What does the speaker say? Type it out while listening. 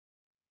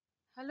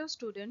Hello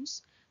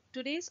students,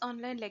 today's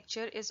online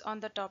lecture is on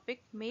the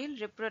topic male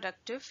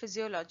reproductive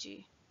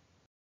physiology.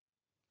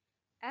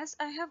 As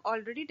I have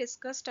already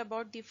discussed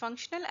about the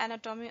functional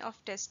anatomy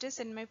of testis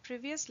in my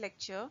previous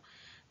lecture,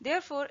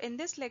 therefore in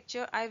this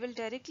lecture I will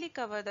directly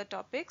cover the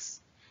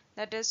topics,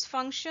 that is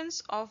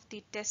functions of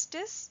the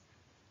testis,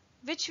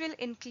 which will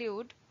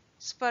include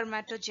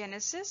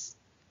spermatogenesis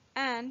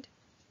and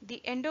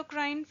the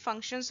endocrine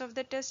functions of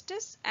the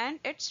testis and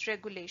its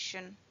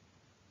regulation.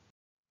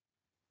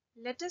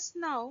 Let us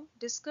now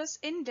discuss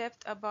in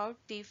depth about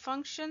the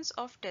functions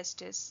of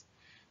testis.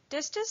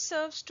 Testis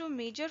serves two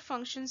major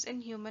functions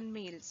in human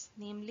males,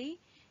 namely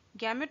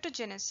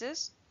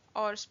gametogenesis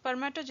or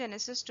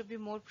spermatogenesis to be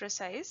more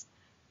precise,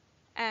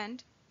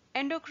 and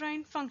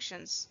endocrine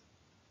functions.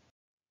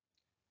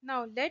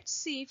 Now let's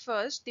see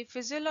first the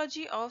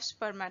physiology of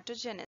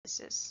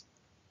spermatogenesis.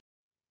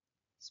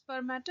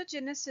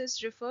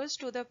 Spermatogenesis refers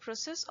to the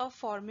process of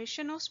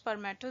formation of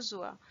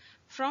spermatozoa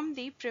from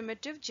the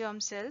primitive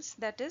germ cells,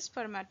 that is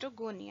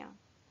spermatogonia.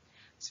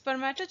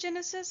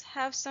 Spermatogenesis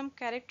have some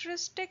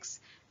characteristics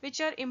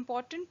which are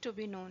important to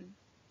be known.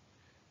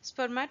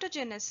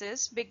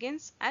 Spermatogenesis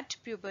begins at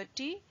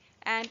puberty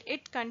and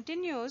it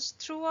continues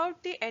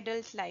throughout the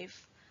adult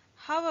life.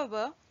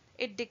 However,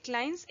 it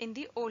declines in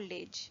the old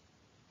age.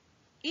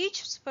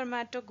 Each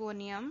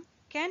spermatogonium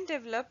can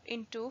develop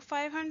into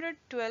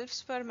 512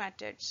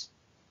 spermatids.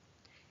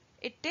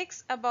 It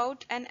takes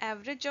about an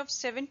average of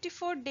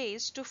 74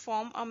 days to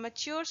form a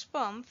mature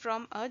sperm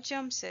from a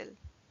germ cell.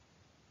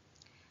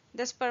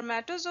 The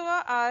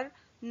spermatozoa are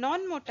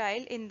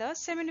non-motile in the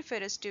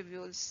seminiferous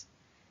tubules.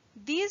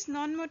 These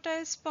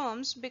non-motile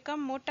sperms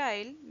become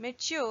motile,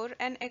 mature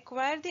and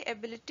acquire the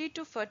ability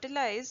to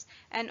fertilize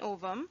an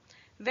ovum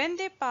when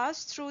they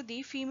pass through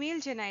the female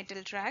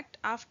genital tract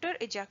after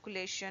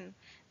ejaculation.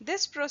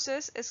 This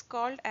process is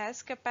called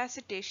as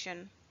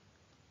capacitation.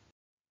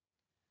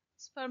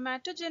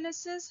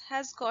 Spermatogenesis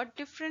has got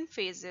different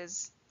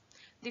phases.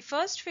 The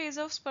first phase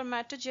of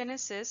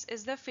spermatogenesis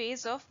is the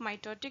phase of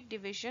mitotic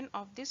division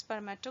of the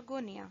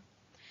spermatogonia.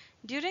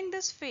 During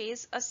this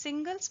phase, a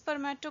single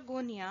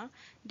spermatogonia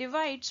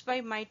divides by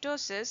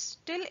mitosis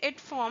till it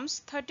forms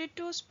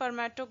 32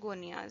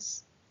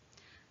 spermatogonias.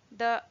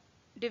 The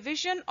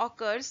division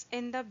occurs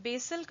in the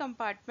basal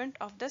compartment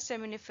of the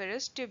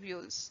seminiferous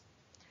tubules.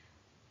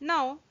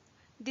 Now,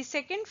 the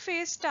second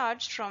phase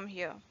starts from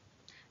here.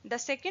 The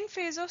second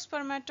phase of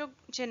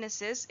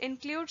spermatogenesis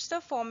includes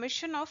the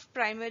formation of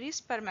primary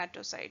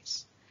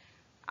spermatocytes.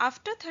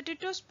 After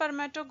 32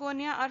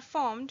 spermatogonia are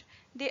formed,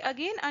 they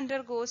again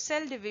undergo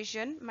cell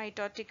division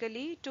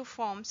mitotically to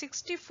form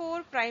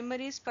 64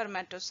 primary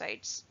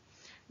spermatocytes.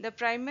 The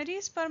primary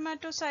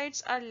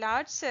spermatocytes are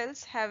large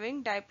cells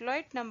having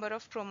diploid number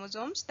of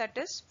chromosomes, that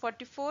is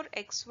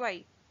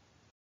 44XY.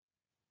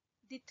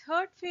 The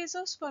third phase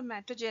of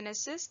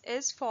spermatogenesis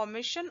is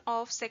formation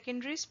of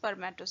secondary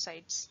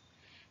spermatocytes.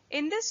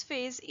 In this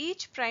phase,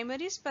 each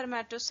primary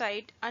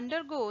spermatocyte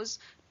undergoes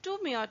two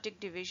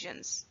meiotic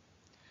divisions.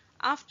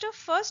 After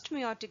first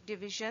meiotic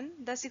division,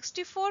 the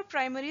 64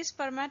 primary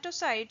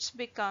spermatocytes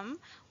become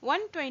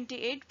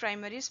 128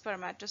 primary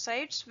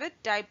spermatocytes with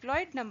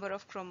diploid number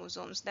of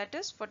chromosomes, that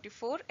is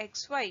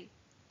 44XY.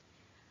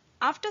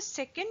 After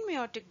second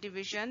meiotic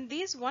division,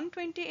 these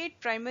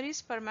 128 primary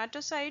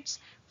spermatocytes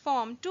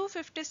form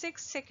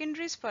 256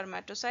 secondary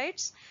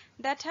spermatocytes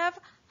that have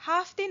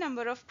half the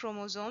number of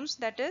chromosomes,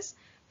 that is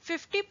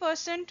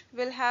 50%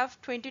 will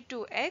have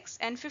 22X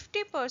and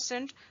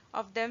 50%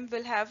 of them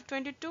will have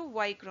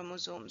 22Y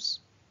chromosomes.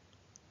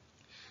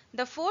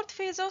 The fourth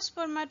phase of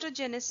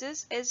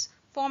spermatogenesis is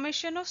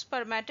formation of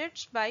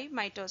spermatids by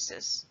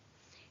mitosis.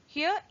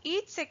 Here,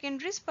 each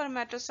secondary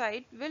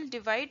spermatocyte will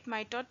divide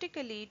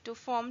mitotically to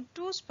form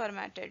two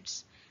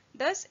spermatids.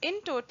 Thus,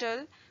 in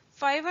total,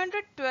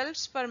 512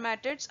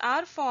 spermatids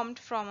are formed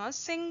from a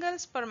single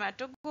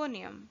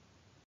spermatogonium.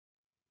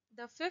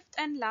 The fifth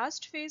and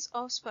last phase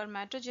of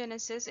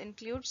spermatogenesis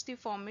includes the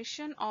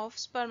formation of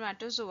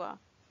spermatozoa.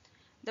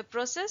 The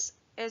process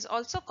is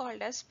also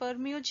called as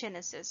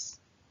spermiogenesis.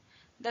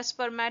 The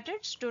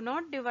spermatids do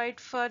not divide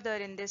further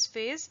in this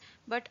phase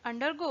but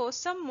undergo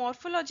some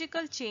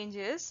morphological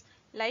changes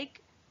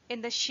like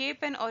in the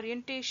shape and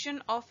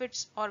orientation of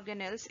its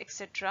organelles,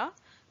 etc.,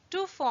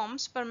 to form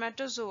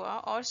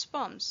spermatozoa or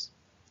sperms.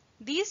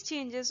 These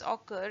changes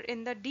occur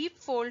in the deep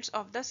folds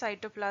of the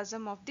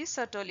cytoplasm of the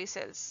Sertoli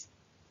cells.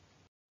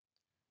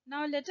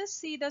 Now let us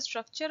see the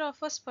structure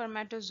of a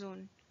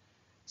spermatozoon.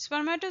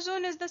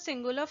 Spermatozoon is the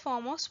singular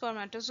form of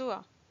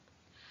spermatozoa.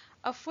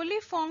 A fully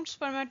formed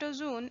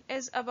spermatozoon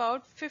is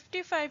about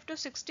 55 to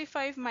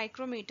 65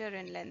 micrometer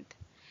in length.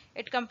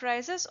 It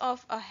comprises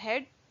of a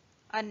head,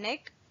 a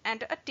neck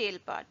and a tail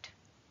part.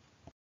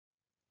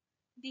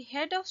 The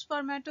head of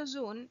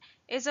spermatozoon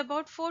is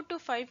about 4 to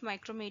 5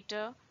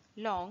 micrometer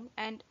long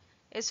and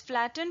is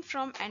flattened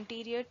from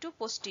anterior to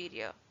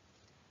posterior.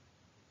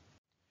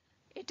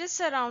 It is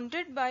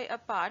surrounded by a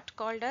part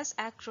called as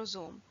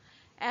acrosome.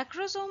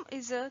 Acrosome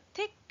is a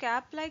thick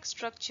cap-like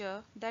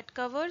structure that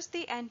covers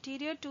the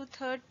anterior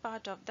two-third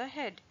part of the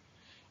head.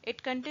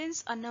 It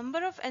contains a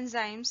number of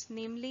enzymes,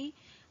 namely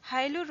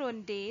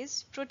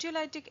hyaluronidase,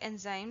 proteolytic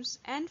enzymes,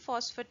 and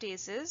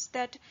phosphatases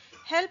that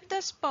help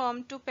the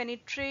sperm to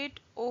penetrate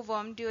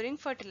ovum during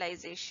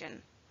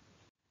fertilization.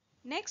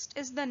 Next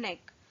is the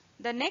neck.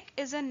 The neck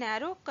is a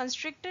narrow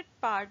constricted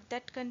part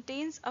that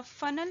contains a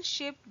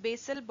funnel-shaped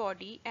basal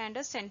body and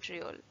a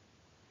centriole.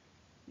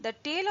 The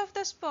tail of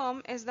the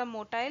sperm is the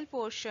motile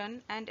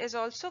portion and is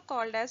also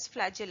called as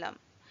flagellum,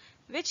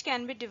 which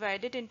can be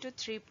divided into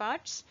three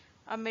parts: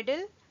 a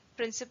middle,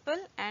 principal,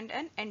 and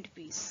an end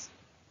piece.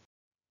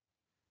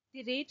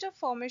 The rate of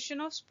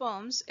formation of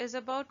sperms is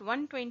about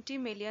 120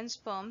 million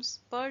sperms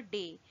per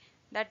day.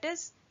 That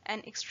is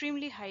an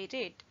extremely high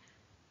rate.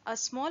 A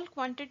small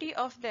quantity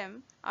of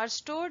them are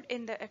stored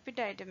in the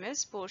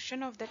epididymis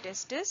portion of the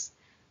testis,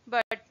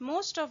 but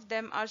most of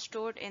them are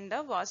stored in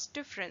the vas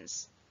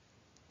deferens.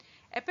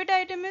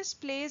 Epididymis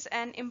plays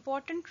an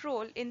important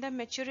role in the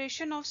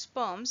maturation of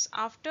sperms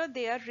after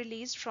they are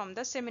released from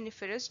the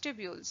seminiferous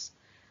tubules.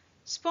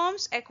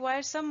 Sperms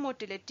acquire some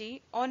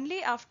motility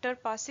only after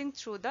passing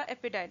through the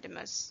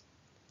epididymis.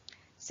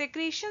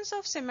 Secretions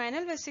of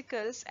seminal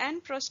vesicles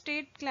and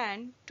prostate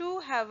gland too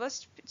have a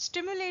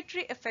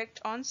stimulatory effect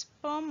on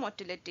sperm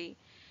motility,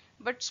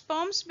 but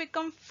sperms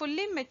become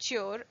fully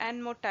mature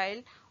and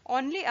motile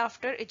only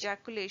after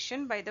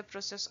ejaculation by the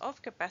process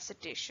of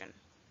capacitation.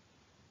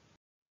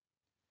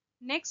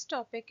 Next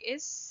topic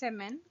is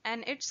semen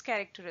and its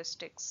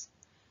characteristics.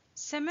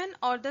 Semen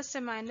or the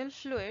seminal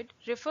fluid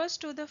refers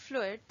to the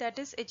fluid that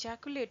is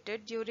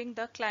ejaculated during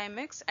the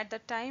climax at the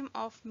time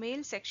of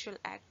male sexual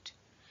act.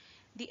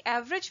 The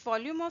average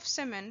volume of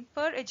semen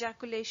per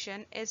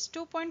ejaculation is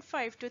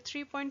 2.5 to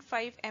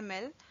 3.5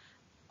 ml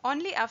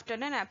only after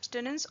an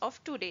abstinence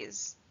of 2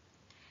 days.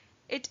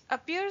 It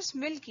appears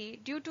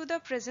milky due to the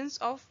presence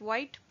of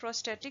white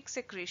prostatic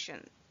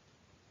secretion.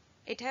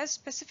 It has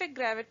specific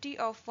gravity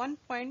of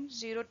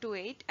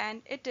 1.028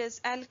 and it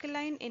is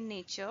alkaline in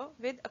nature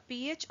with a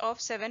pH of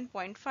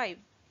 7.5.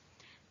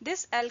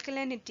 This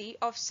alkalinity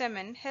of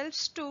semen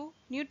helps to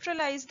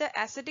neutralize the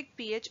acidic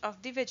pH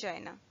of the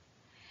vagina.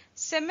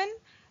 Semen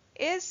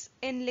is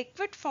in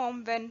liquid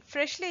form when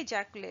freshly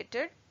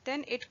ejaculated,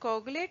 then it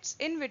coagulates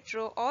in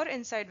vitro or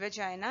inside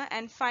vagina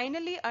and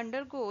finally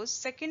undergoes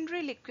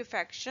secondary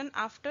liquefaction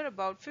after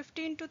about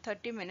 15 to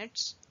 30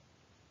 minutes.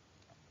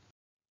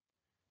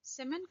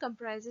 Semen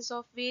comprises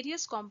of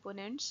various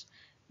components.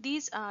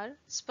 These are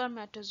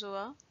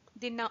spermatozoa.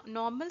 The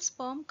normal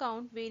sperm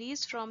count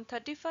varies from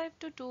 35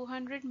 to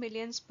 200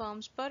 million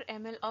sperms per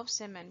ml of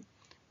semen.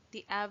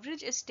 The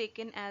average is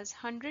taken as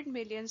 100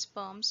 million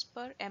sperms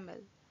per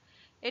ml.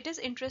 It is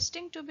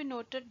interesting to be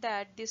noted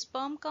that the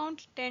sperm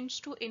count tends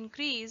to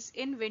increase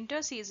in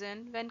winter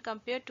season when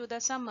compared to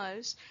the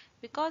summers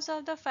because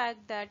of the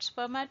fact that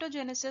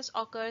spermatogenesis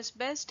occurs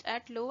best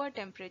at lower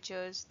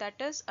temperatures, that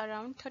is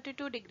around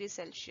 32 degrees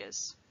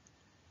Celsius.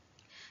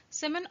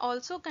 Semen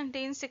also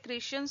contains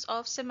secretions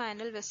of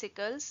seminal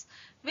vesicles,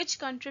 which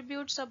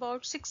contributes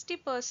about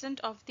 60%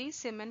 of the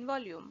semen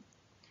volume.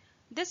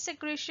 This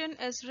secretion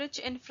is rich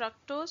in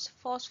fructose,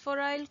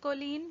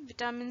 phosphorylcholine,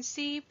 vitamin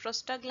C,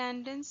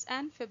 prostaglandins,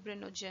 and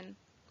fibrinogen.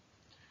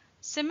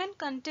 Semen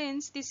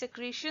contains the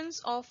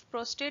secretions of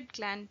prostate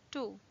gland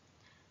too.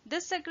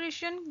 This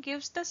secretion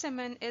gives the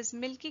semen its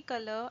milky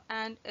color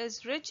and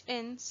is rich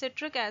in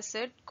citric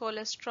acid,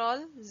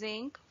 cholesterol,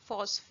 zinc,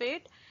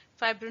 phosphate,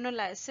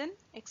 fibrinolysin,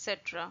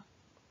 etc.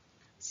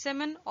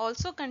 Semen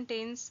also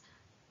contains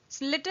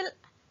little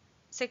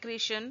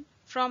secretion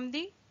from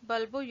the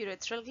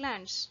bulbourethral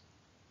glands.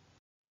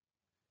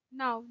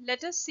 Now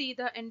let us see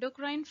the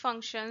endocrine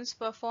functions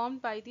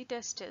performed by the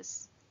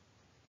testis.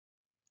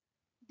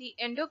 The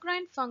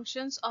endocrine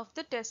functions of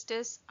the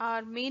testis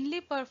are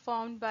mainly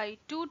performed by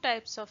two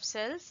types of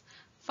cells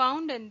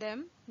found in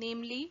them,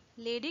 namely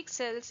Leydig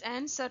cells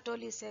and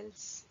Sertoli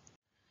cells.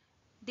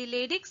 The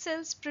Leydig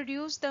cells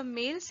produce the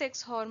male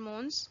sex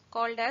hormones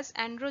called as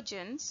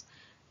androgens.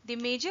 The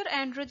major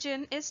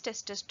androgen is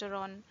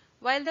testosterone,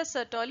 while the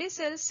Sertoli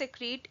cells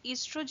secrete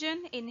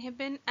estrogen,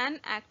 inhibin, and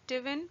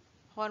activin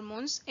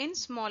hormones in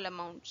small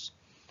amounts.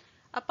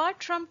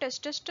 Apart from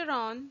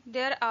testosterone,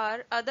 there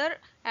are other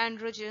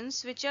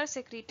androgens which are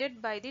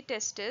secreted by the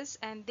testis,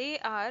 and they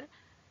are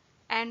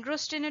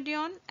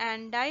androstenedione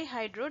and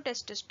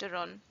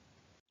dihydrotestosterone.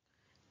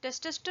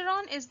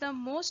 Testosterone is the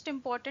most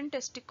important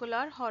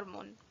testicular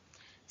hormone.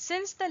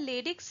 Since the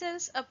Leydig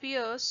cells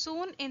appear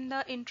soon in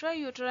the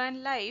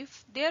intrauterine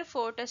life,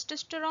 therefore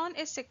testosterone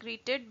is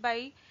secreted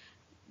by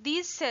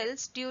these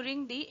cells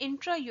during the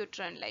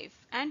intrauterine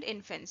life and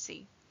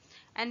infancy,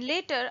 and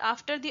later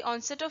after the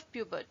onset of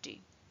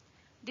puberty.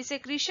 The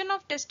secretion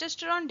of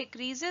testosterone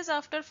decreases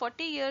after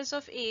 40 years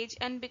of age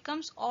and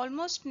becomes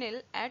almost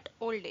nil at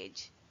old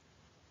age.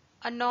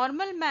 A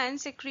normal man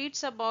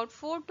secretes about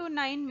 4 to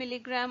 9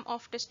 mg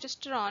of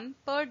testosterone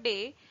per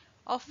day,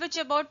 of which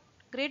about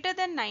greater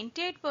than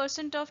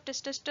 98% of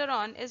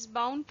testosterone is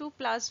bound to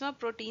plasma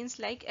proteins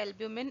like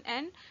albumin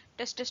and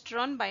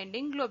testosterone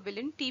binding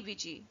globulin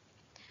 (TBG).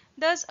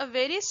 Thus, a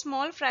very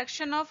small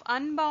fraction of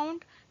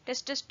unbound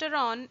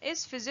testosterone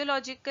is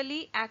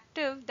physiologically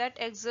active that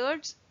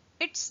exerts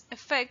its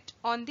effect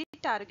on the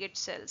target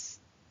cells.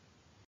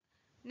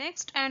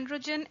 Next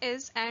androgen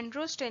is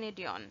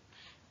androstenedione.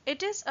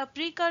 It is a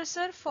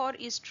precursor for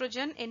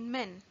estrogen in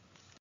men.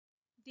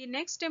 The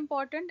next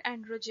important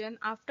androgen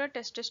after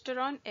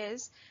testosterone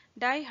is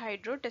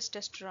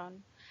dihydrotestosterone.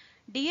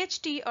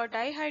 DHT or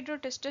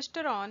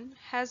dihydrotestosterone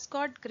has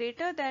got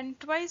greater than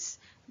twice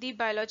the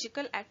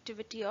biological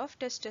activity of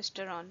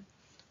testosterone.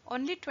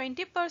 Only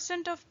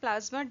 20% of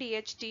plasma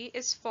DHT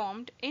is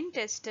formed in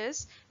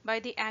testes by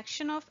the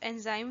action of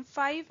enzyme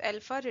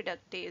 5-alpha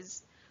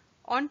reductase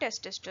on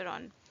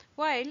testosterone,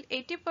 while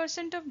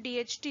 80% of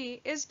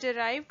DHT is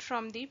derived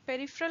from the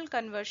peripheral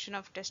conversion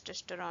of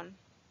testosterone.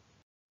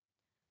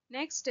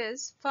 Next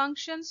is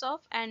functions of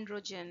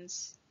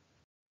androgens.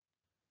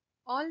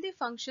 All the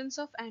functions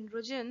of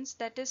androgens,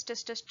 that is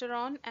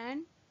testosterone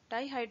and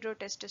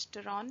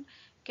dihydrotestosterone,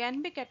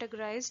 can be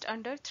categorized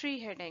under three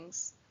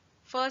headings.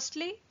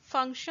 Firstly,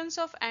 functions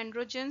of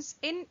androgens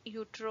in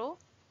utero.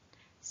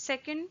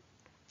 Second,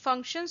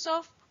 functions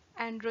of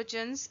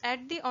androgens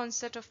at the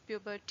onset of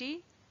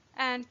puberty.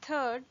 And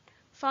third,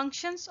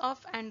 functions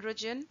of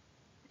androgen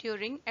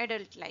during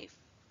adult life.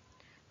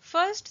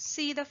 First,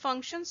 see the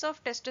functions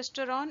of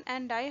testosterone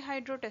and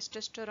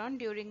dihydrotestosterone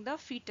during the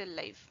fetal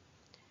life.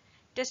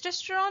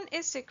 Testosterone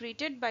is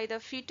secreted by the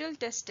fetal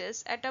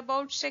testis at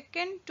about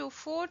second to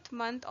fourth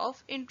month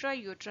of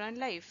intrauterine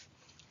life.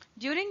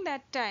 During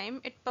that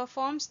time, it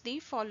performs the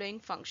following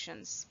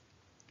functions.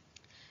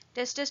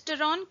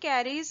 Testosterone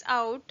carries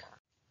out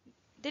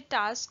the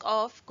task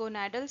of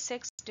gonadal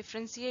sex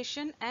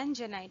differentiation and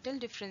genital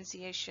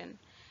differentiation.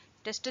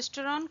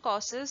 Testosterone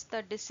causes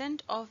the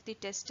descent of the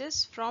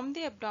testis from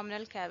the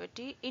abdominal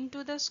cavity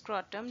into the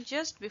scrotum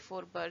just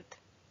before birth.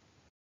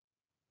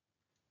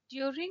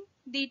 During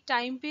the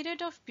time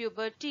period of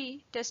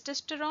puberty,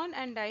 testosterone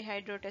and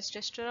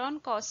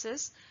dihydrotestosterone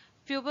causes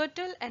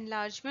pubertal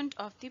enlargement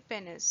of the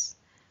penis.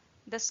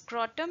 The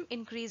scrotum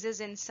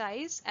increases in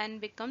size and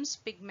becomes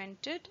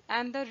pigmented,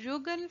 and the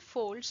rugal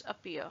folds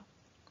appear.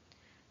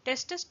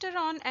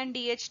 Testosterone and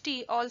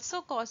DHT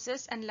also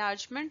causes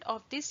enlargement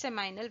of the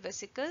seminal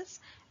vesicles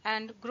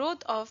and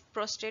growth of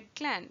prostate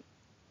gland.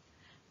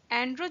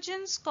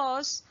 Androgens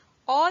cause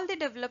all the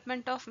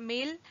development of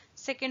male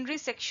secondary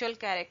sexual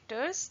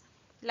characters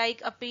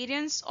like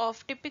appearance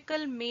of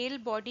typical male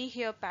body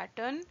hair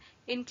pattern,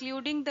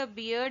 including the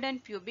beard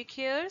and pubic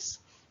hairs.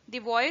 The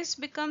voice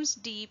becomes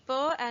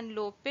deeper and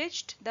low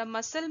pitched. The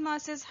muscle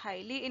mass is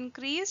highly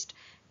increased.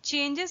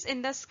 Changes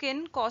in the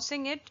skin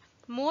causing it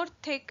more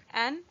thick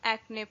and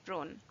acne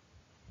prone.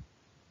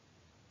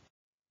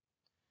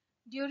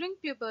 During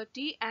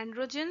puberty,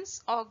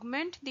 androgens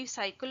augment the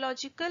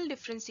psychological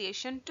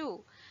differentiation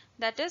too.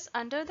 That is,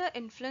 under the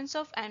influence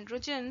of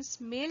androgens,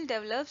 male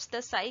develops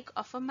the psyche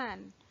of a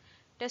man.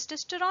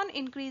 Testosterone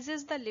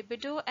increases the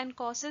libido and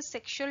causes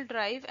sexual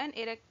drive and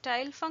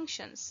erectile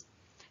functions.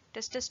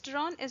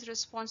 Testosterone is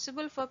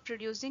responsible for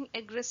producing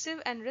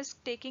aggressive and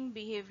risk-taking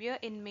behavior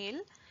in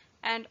male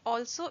and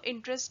also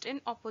interest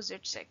in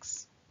opposite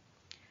sex.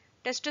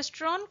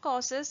 Testosterone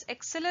causes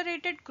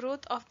accelerated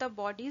growth of the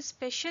body,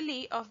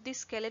 especially of the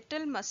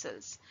skeletal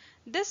muscles.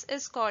 This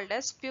is called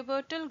as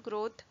pubertal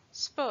growth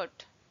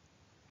spurt.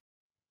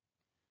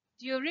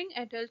 During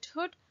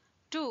adulthood,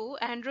 too,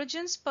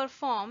 androgens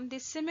perform the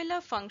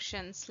similar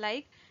functions,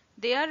 like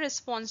they are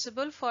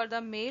responsible for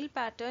the male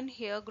pattern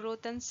hair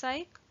growth and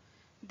psyche.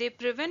 They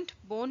prevent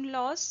bone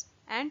loss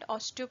and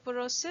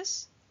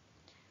osteoporosis.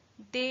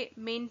 They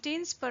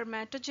maintain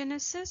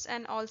spermatogenesis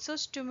and also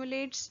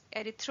stimulates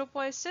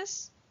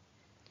erythropoiesis.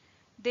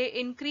 They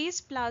increase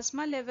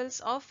plasma levels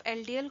of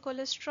LDL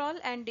cholesterol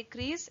and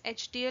decrease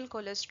HDL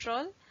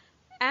cholesterol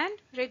and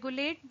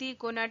regulate the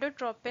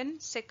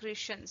gonadotropin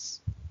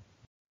secretions.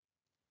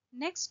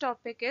 Next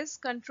topic is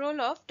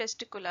control of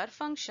testicular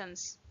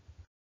functions.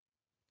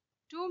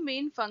 Two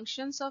main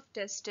functions of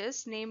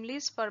testis, namely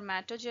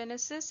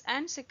spermatogenesis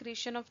and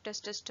secretion of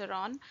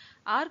testosterone,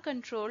 are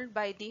controlled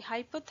by the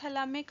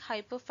hypothalamic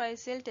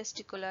hypophyseal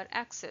testicular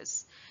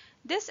axis.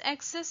 This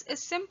axis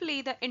is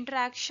simply the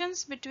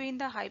interactions between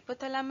the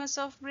hypothalamus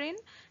of brain,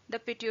 the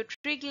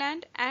pituitary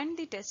gland, and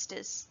the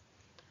testis.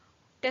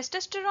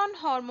 Testosterone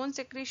hormone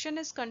secretion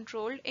is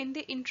controlled in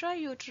the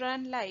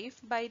intrauterine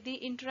life by the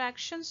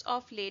interactions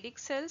of Leydig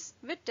cells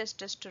with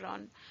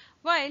testosterone,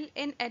 while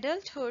in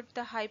adulthood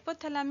the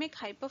hypothalamic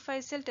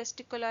hypophyseal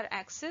testicular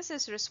axis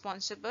is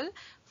responsible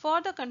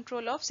for the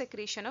control of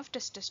secretion of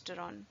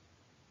testosterone.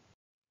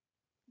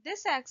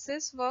 This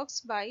axis works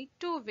by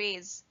two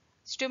ways: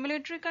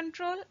 stimulatory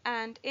control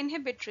and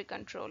inhibitory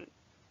control.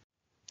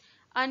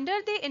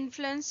 Under the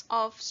influence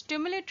of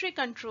stimulatory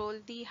control,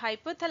 the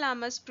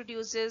hypothalamus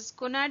produces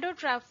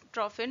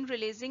gonadotropin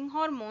releasing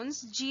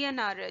hormones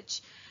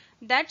GnRH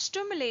that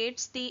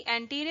stimulates the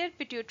anterior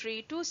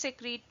pituitary to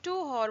secrete two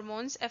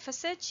hormones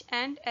FSH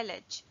and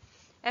LH.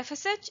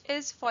 FSH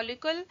is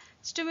follicle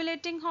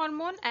stimulating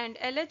hormone and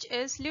LH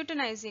is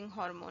luteinizing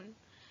hormone.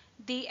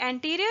 The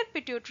anterior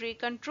pituitary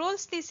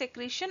controls the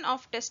secretion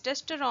of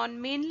testosterone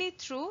mainly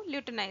through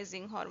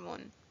luteinizing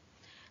hormone.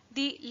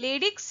 The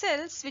Leydig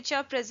cells which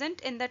are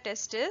present in the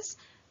testes,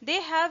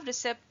 they have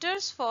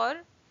receptors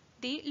for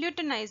the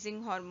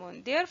luteinizing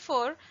hormone.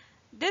 Therefore,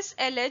 this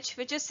LH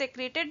which is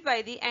secreted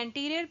by the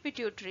anterior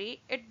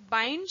pituitary, it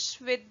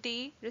binds with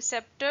the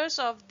receptors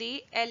of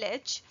the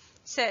LH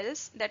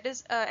cells, that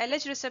is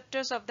LH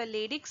receptors of the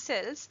Leydig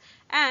cells,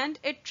 and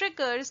it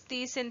triggers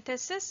the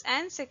synthesis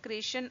and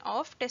secretion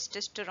of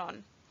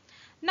testosterone.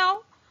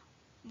 Now,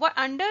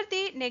 under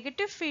the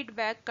negative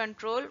feedback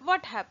control,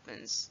 what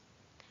happens?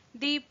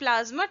 The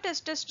plasma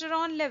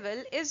testosterone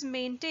level is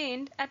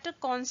maintained at a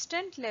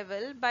constant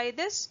level by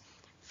this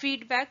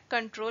feedback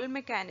control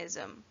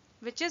mechanism,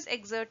 which is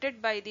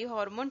exerted by the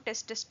hormone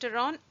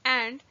testosterone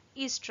and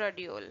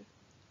estradiol.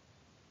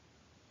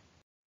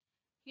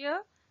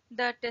 Here,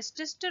 the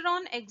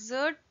testosterone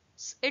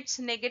exerts its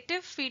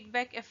negative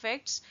feedback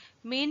effects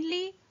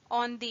mainly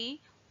on the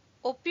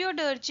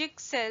opioidergic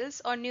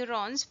cells or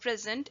neurons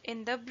present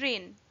in the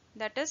brain,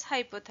 that is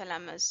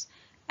hypothalamus,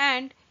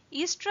 and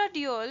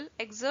estradiol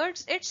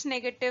exerts its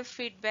negative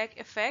feedback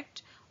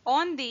effect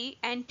on the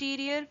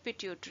anterior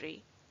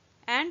pituitary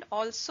and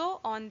also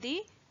on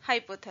the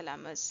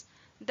hypothalamus.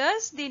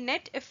 Thus, the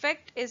net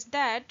effect is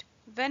that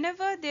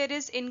whenever there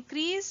is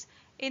increase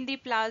in the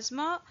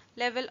plasma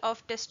level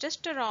of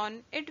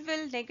testosterone, it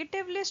will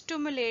negatively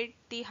stimulate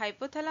the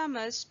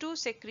hypothalamus to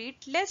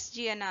secrete less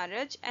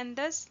GnRH and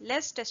thus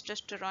less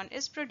testosterone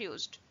is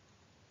produced.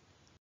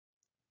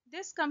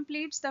 This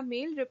completes the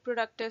male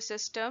reproductive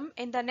system.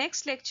 In the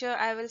next lecture,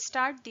 I will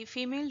start the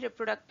female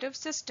reproductive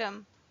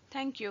system.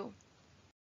 Thank you.